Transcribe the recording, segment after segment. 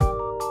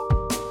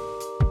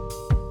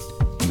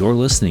You're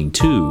listening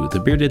to the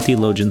Bearded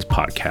Theologians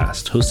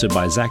podcast, hosted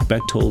by Zach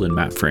Bechtold and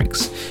Matt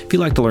Franks. If you'd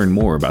like to learn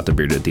more about the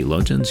Bearded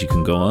Theologians, you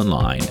can go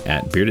online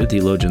at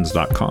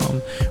beardedtheologians.com,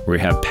 where we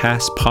have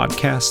past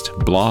podcasts,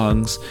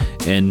 blogs,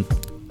 and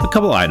a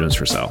couple items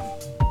for sale.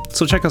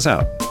 So check us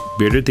out,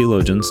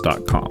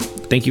 beardedtheologians.com.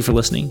 Thank you for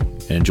listening,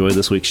 and enjoy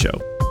this week's show.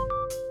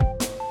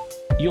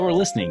 You're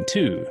listening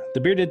to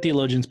the Bearded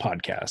Theologians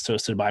podcast,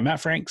 hosted by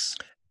Matt Franks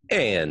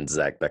and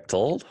Zach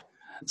Bechtold.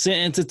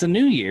 Since it's a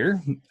new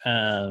year,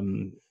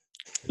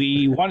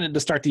 we wanted to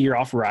start the year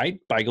off right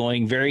by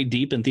going very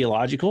deep and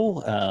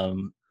theological.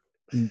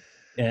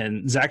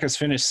 And Zach has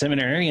finished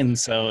seminary, and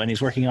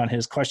he's working on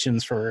his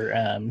questions for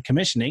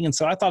commissioning. And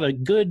so I thought a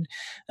good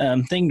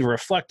thing to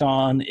reflect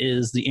on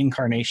is the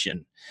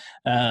incarnation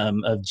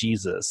of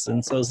Jesus.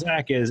 And so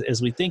Zach,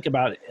 as we think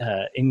about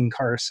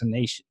incarnation,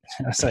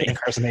 that's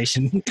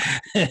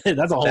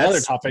a whole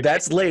other topic.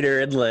 That's later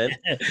in Lent.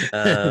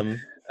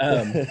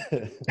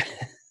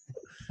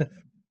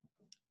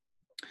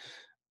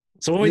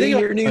 So when we think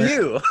about new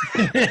you,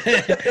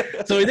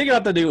 so we think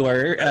about the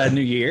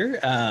new year.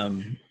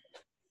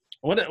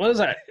 What is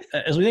that?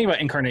 As we think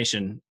about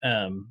incarnation,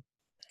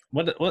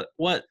 what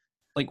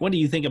do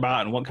you think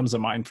about, and what comes to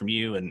mind from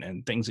you,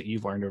 and things that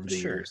you've learned over the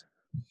years?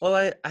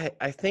 Well,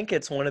 I think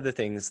it's one of the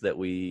things that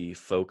we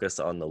focus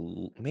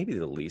on maybe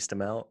the least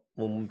amount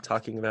when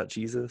talking about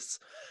Jesus.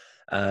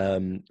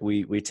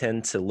 We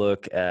tend to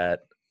look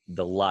at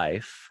the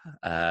life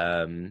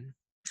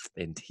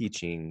and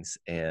teachings,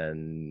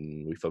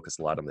 and we focus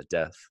a lot on the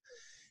death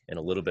and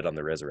a little bit on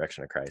the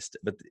resurrection of Christ.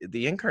 But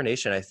the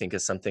incarnation, I think,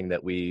 is something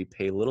that we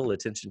pay little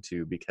attention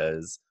to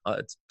because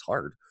it's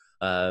hard.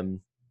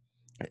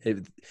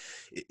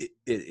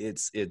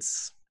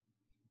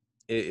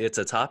 It's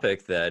a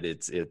topic that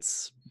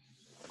it's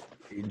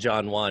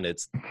John 1.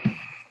 It's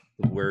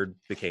the Word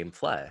became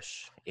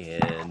flesh,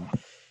 and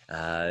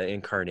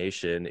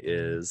incarnation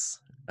is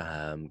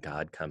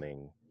God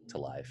coming to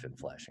life in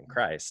flesh in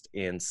Christ.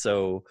 And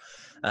so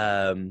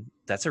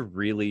that's a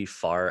really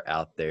far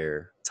out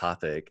there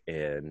topic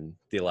and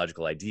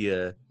theological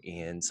idea.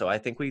 And so I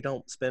think we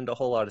don't spend a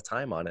whole lot of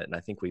time on it. And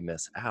I think we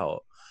miss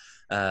out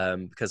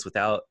because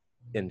without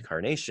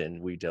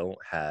incarnation, we don't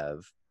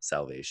have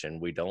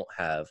salvation. We don't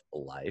have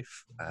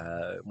life.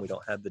 We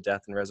don't have the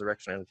death and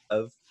resurrection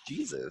of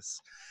Jesus.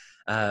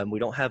 We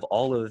don't have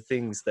all of the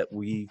things that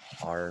we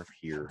are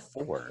here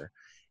for.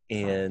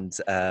 And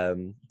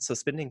so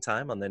spending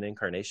time on that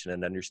incarnation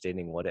and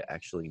understanding what it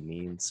actually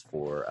means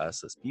for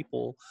us as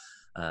people,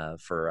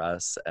 for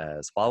us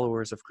as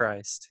followers of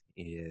Christ,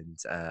 and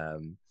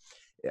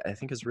I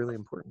think is really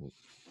important.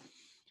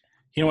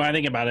 You know, when I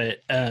think about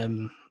it,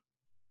 I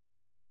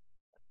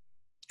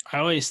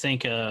always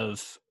think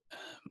of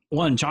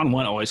John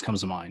 1 always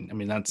comes to mind. I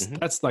mean,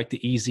 that's like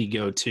the easy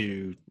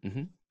go-to,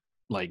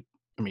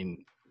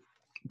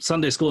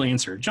 Sunday school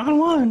answer, John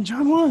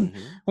 1,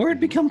 Word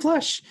become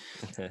flesh.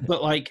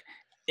 But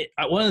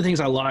one of the things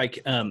I like,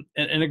 and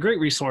a great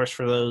resource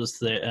for those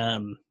that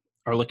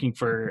are looking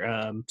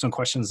for some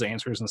questions,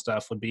 answers and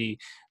stuff would be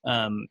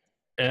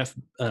F.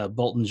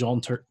 Bolton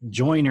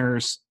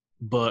Joyner's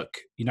book,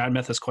 United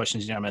Methodist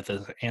Questions, United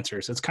Methodist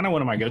Answers. It's kind of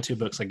one of my go-to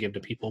books I give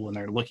to people when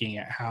they're looking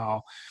at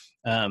how,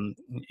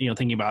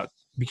 thinking about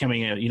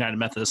becoming a United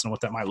Methodist and what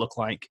that might look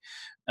like.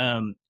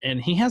 And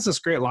he has this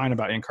great line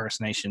about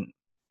incarnation.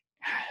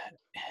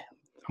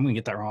 I'm going to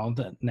get that wrong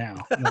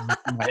now in my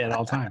head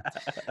all the time.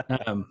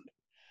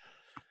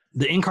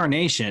 The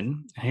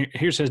incarnation,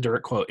 here's his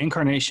direct quote: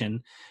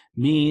 "Incarnation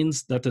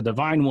means that the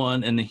divine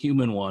one and the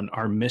human one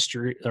are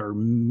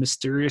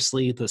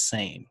mysteriously the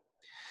same."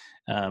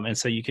 And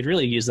so you could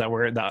really use that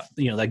word, that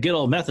good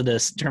old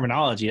Methodist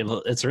terminology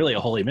of it's really a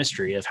holy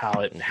mystery of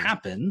how it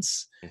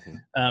happens,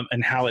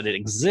 and how it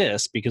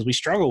exists, because we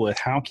struggle with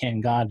how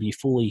can God be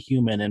fully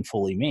human and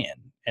fully man.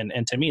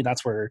 And to me,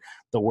 that's where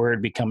the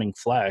Word becoming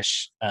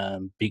flesh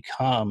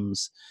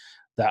becomes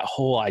that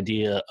whole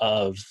idea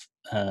of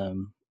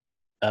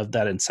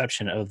that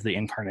inception of the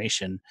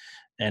incarnation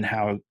and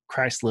how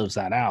Christ lives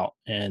that out.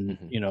 And,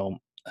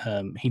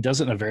 he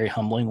does it in a very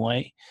humbling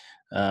way.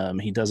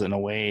 He does it in a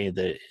way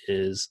that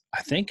is,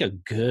 I think, a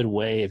good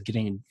way of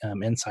getting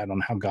insight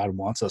on how God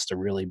wants us to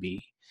really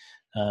be,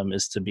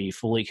 is to be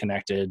fully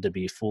connected, to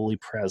be fully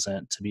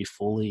present, to be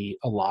fully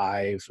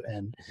alive.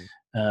 And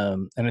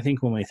I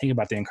think when we think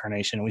about the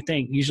incarnation, we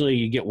think usually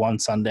you get one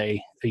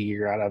Sunday a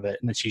year out of it,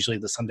 and it's usually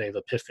the Sunday of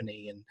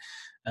Epiphany, and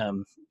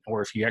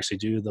or if you actually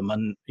do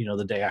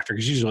the day after,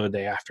 because usually the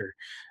day after,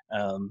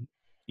 how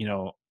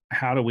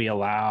do we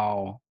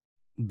allow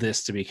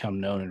this to become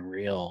known and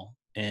real?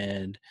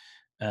 And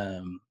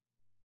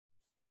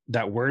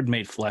that Word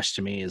made flesh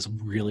to me is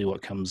really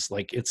what comes,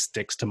 it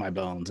sticks to my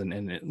bones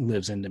and it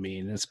lives into me.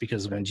 And it's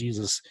because when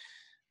Jesus,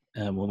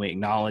 when we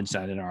acknowledge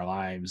that in our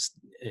lives,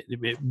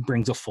 it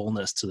brings a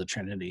fullness to the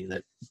Trinity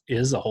that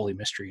is a holy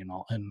mystery in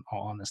all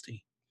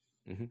honesty.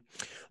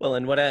 Well,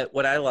 and what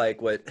I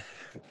like, what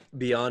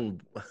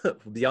beyond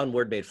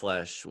Word made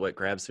flesh, what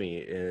grabs me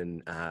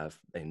in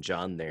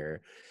John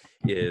there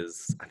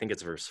is, I think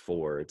it's verse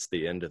 4. It's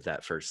the end of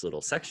that first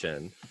little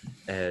section.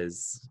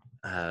 as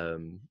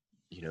the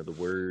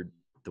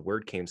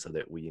word came so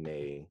that we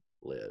may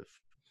live.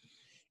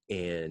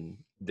 And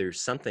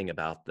there's something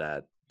about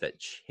that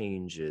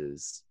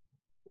changes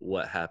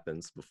what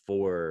happens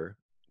before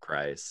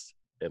Christ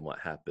and what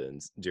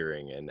happens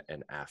during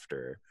and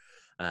after.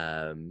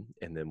 And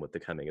then with the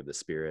coming of the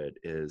Spirit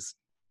is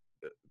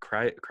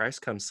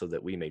Christ comes so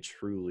that we may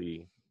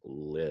truly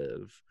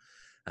live.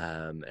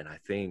 And I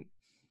think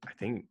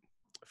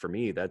for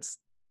me, that's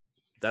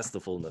the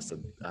fullness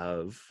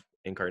of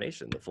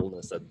incarnation, the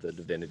fullness of the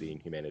divinity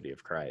and humanity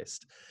of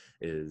Christ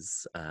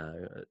is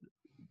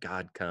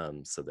God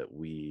comes so that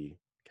we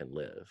can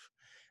live.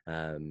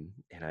 And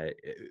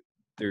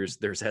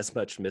there's as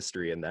much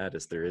mystery in that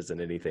as there is in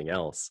anything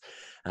else.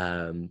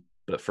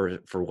 But for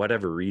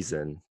whatever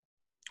reason,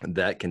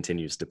 that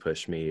continues to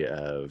push me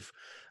of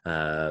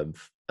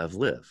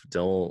live.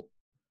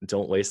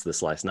 Don't waste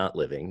this life not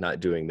living,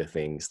 not doing the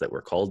things that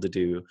we're called to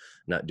do,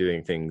 not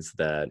doing things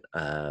that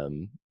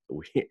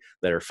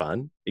that are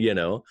fun.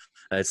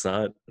 It's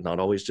not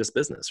always just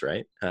business,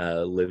 right?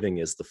 Living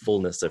is the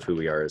fullness of who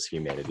we are as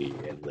humanity,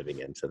 and living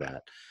into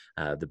that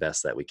the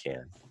best that we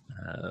can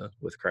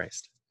with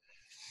Christ.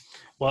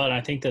 Well, and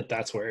I think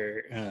that's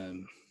where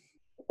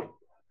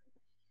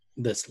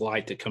this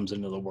light that comes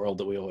into the world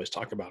that we always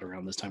talk about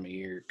around this time of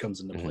year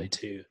comes into play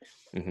too.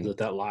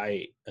 That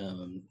light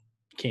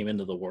came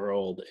into the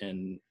world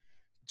and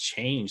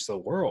changed the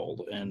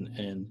world,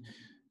 and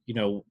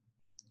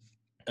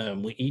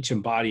we each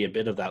embody a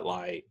bit of that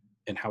light,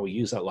 and how we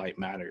use that light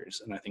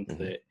matters. And I think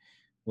that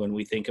when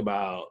we think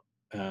about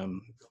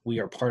we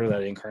are part of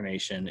that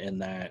incarnation,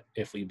 and that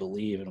if we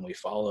believe and we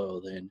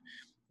follow, then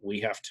we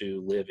have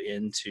to live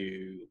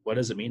into what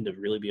does it mean to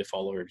really be a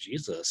follower of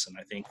Jesus. And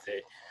I think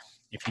that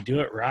if you do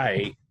it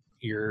right,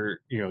 you're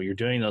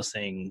doing those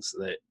things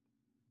that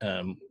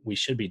we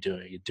should be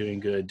doing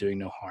good, doing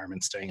no harm,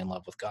 and staying in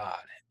love with God.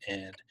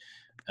 And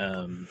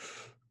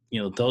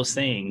those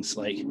things,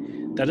 like,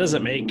 that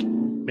doesn't make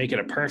it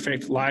a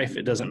perfect life.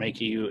 It doesn't make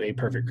you a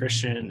perfect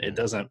Christian. It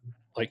doesn't,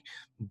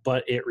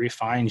 but it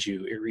refines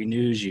you, it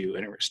renews you,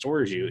 and it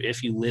restores you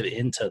if you live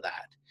into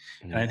that.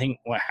 And I think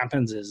what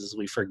happens is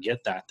we forget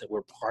that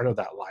we're part of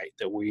that light,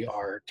 that we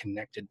are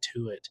connected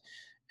to it.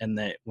 And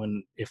that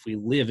if we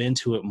live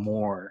into it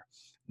more,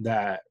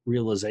 that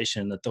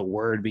realization that the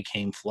Word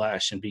became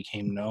flesh and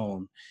became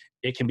known,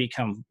 it can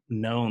become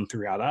known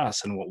throughout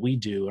us and what we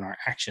do and our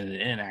action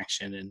and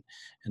inaction and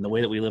the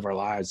way that we live our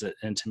lives.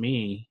 And to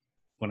me,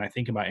 when I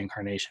think about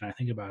incarnation, I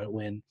think about it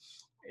when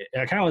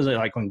I kind of was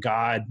like when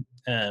God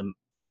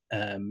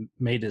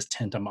made his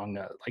tent among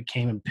us, like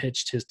came and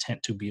pitched his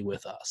tent to be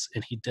with us.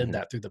 And he did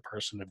that through the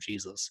person of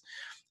Jesus.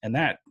 And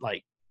that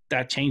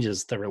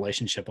changes the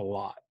relationship a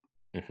lot.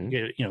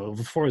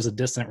 Before it was a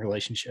distant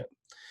relationship.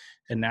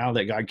 And now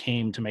that God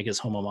came to make his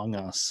home among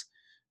us,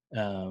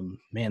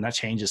 that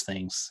changes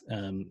things.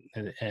 And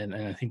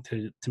I think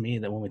to me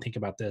that when we think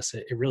about this,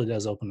 it really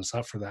does open us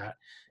up for that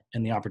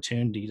and the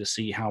opportunity to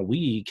see how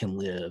we can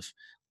live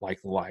like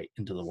light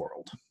into the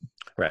world.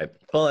 Right.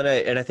 Well,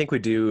 and I think we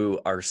do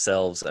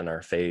ourselves and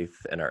our faith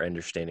and our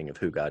understanding of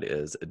who God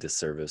is a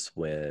disservice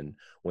when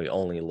we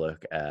only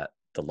look at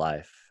the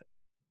life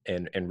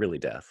and really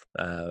death,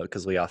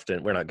 because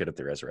we're not good at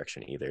the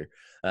resurrection either.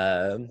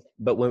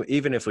 But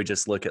even if we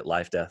just look at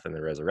life, death, and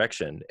the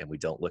resurrection, and we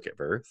don't look at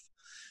birth,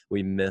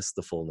 we miss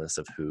the fullness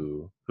of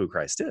who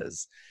Christ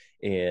is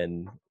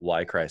and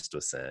why Christ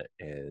was sent,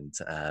 and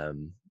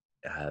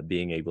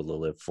being able to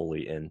live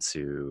fully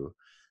into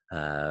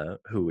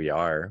who we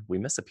are. We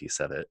miss a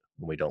piece of it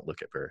when we don't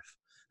look at birth,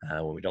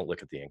 when we don't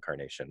look at the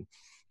incarnation.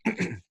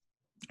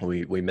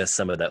 We miss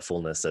some of that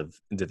fullness of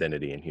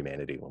divinity and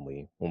humanity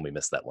when we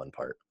miss that one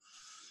part.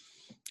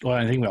 Well,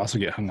 I think we also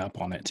get hung up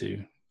on it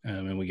too,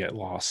 and we get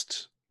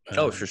lost.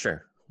 For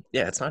sure.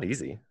 Yeah, it's not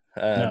easy.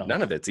 No.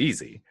 None of it's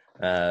easy.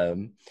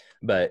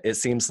 But it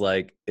seems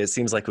like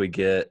we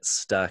get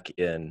stuck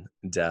in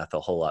death a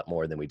whole lot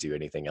more than we do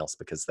anything else,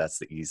 because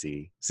that's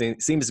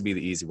seems to be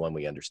the easy one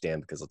we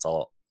understand, because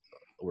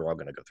we're all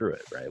going to go through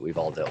it, right? We've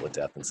all dealt with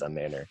death in some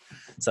manner,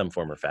 some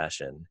form or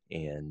fashion.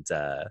 And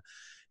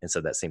so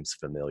that seems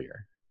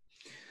familiar.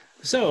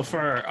 So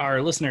for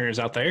our listeners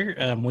out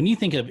there, when you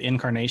think of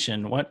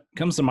incarnation, what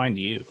comes to mind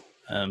to you?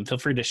 Feel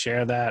free to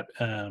share that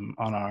on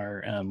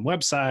our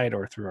website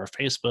or through our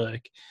Facebook.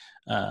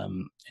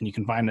 And you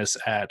can find us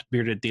at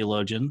Bearded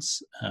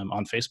Theologians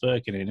on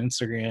Facebook and on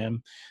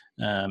Instagram.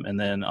 And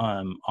then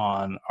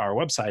on our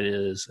website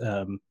is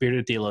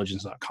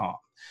beardedtheologians.com.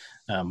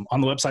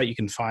 On the website, you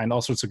can find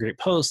all sorts of great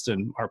posts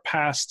and our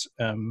past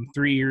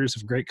 3 years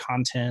of great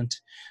content.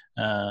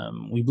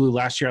 We blew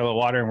last year out of the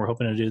water, and we're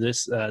hoping to do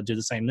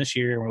the same this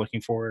year. And we're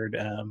looking forward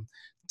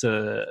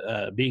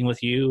to being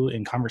with you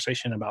in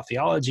conversation about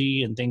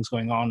theology and things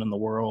going on in the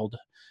world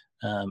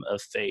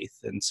of faith.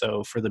 And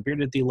so for the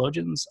Bearded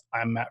Theologians,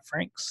 I'm Matt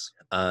Franks.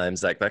 I'm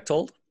Zach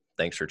Bechtold.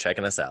 Thanks for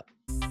checking us out.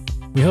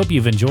 We hope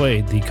you've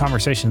enjoyed the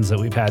conversations that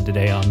we've had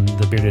today on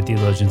the Bearded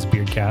Theologians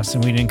Beardcast,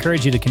 and we'd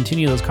encourage you to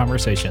continue those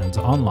conversations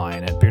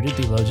online at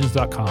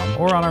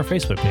beardedtheologians.com or on our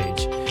Facebook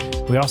page.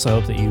 We also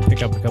hope that you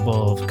pick up a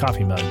couple of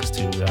coffee mugs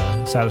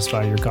to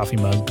satisfy your coffee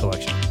mug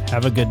collection.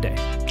 Have a good day.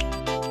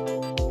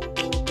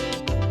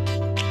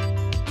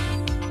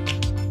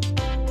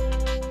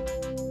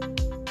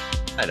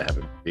 I'd have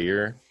a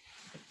beer.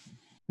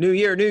 New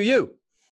year, new you.